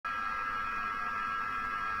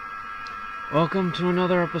Welcome to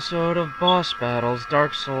another episode of Boss Battles,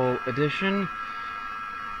 Dark Soul Edition.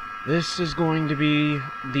 This is going to be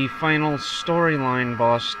the final storyline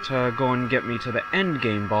boss to go and get me to the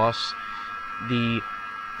endgame boss, the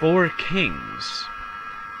Four Kings,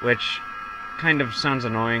 which kind of sounds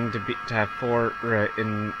annoying to have four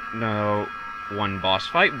in one boss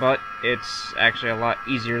fight, but it's actually a lot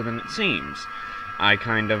easier than it seems. I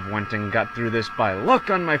kind of went and got through this by luck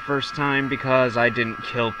on my first time because I didn't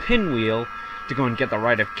kill Pinwheel to go and get the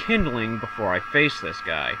Rite of Kindling before I faced this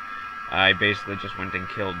guy. I basically just went and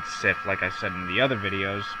killed Sif, like I said in the other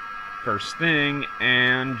videos, first thing,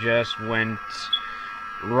 and just went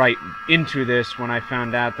right into this when I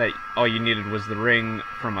found out that all you needed was the ring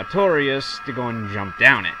from Artorias to go and jump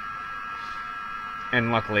down it.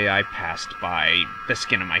 And luckily I passed by the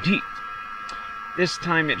skin of my teeth. This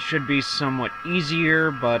time it should be somewhat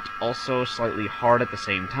easier, but also slightly hard at the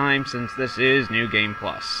same time, since this is New Game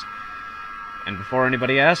Plus. And before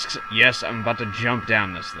anybody asks, yes, I'm about to jump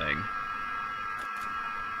down this thing.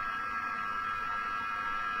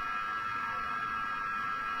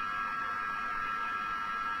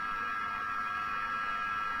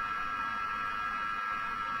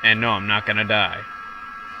 And no, I'm not gonna die.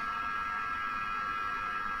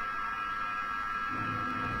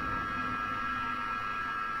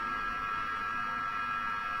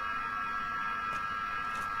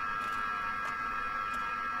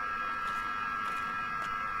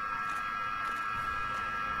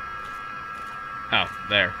 Oh,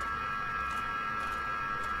 there.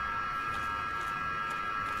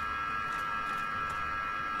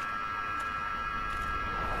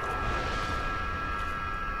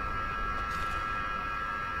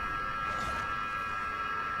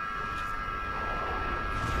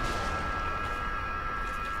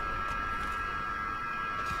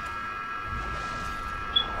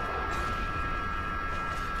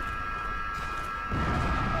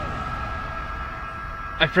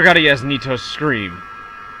 I forgot he has Nito's Scream.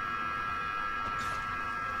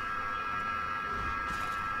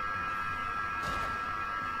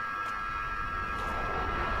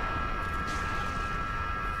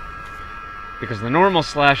 Because the normal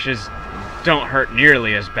slashes don't hurt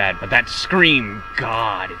nearly as bad, but that Scream,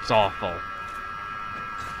 God, it's awful.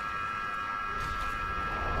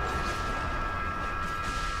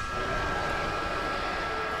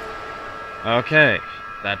 Okay,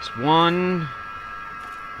 that's one.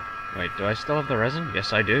 Wait, do I still have the resin?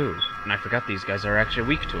 Yes, I do. And I forgot these guys are actually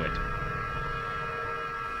weak to it.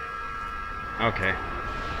 Okay.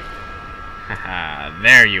 Haha,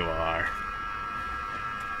 there you are.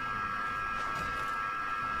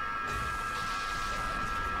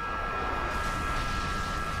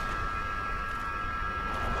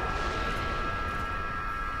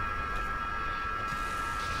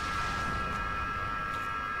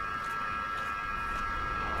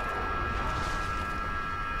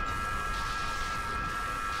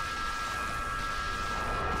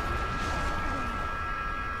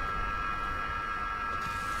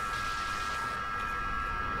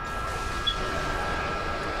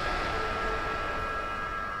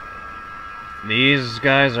 These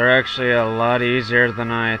guys are actually a lot easier than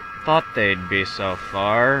I thought they'd be so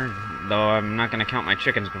far, though I'm not going to count my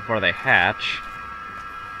chickens before they hatch.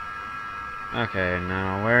 Okay,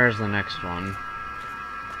 now where's the next one?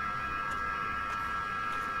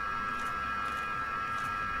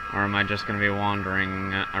 Or am I just going to be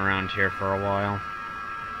wandering around here for a while?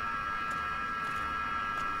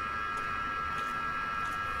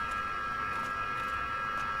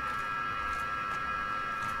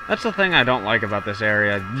 That's the thing I don't like about this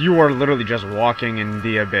area. You are literally just walking in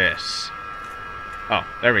the abyss. Oh,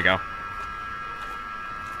 there we go.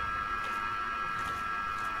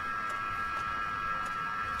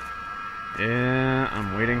 Yeah,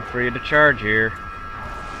 I'm waiting for you to charge here.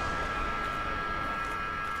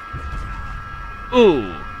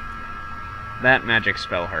 Ooh! That magic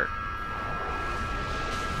spell hurt.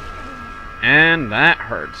 And that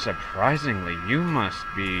hurt. Surprisingly, you must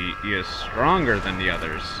be stronger than the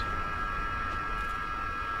others.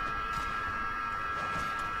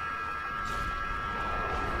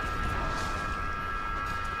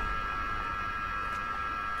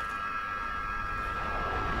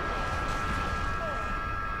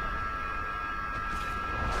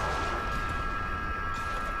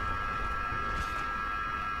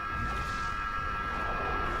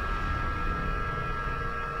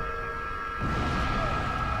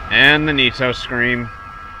 And the Nito Scream.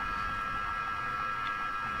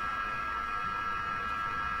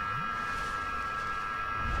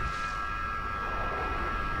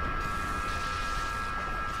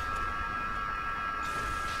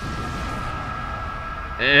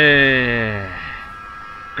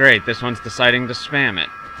 Great, this one's deciding to spam it.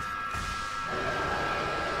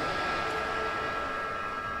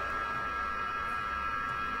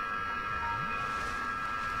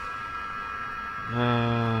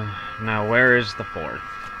 Now where is the fourth?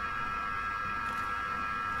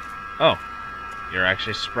 Oh, you're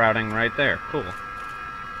actually sprouting right there. Cool.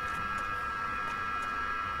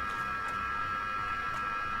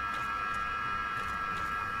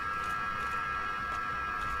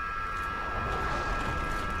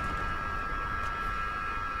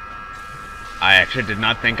 I actually did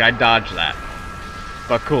not think I'd dodge that.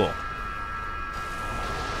 But cool.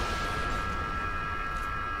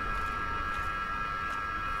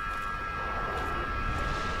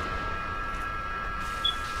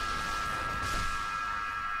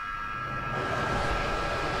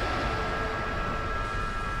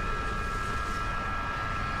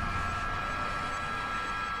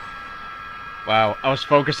 Wow, I was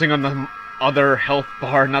focusing on the other health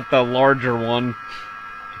bar, not the larger one.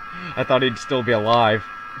 I thought he'd still be alive.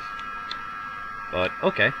 But,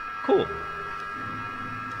 okay, cool.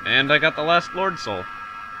 And I got the last Lord Soul.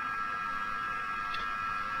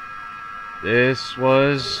 This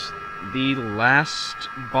was the last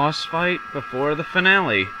boss fight before the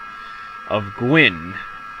finale of Gwyn.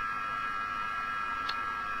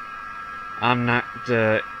 I'm not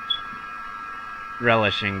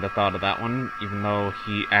relishing the thought of that one, even though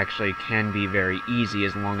he actually can be very easy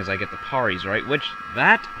as long as I get the parries right, which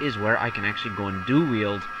that is where I can actually go and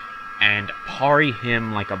dual-wield and parry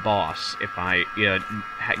him like a boss if I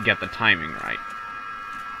get the timing right.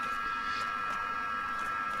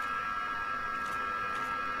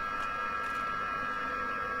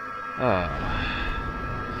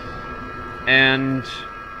 And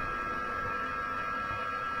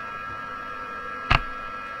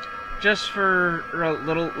just for a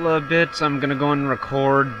little bit, I'm gonna go and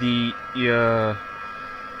record the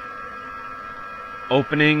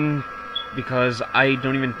opening, because I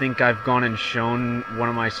don't even think I've gone and shown one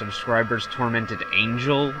of my subscribers, Tormented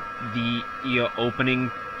Angel, the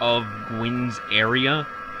opening of Gwyn's area.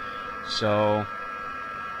 So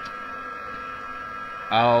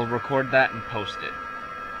I'll record that and post it.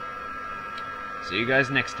 See you guys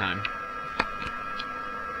next time.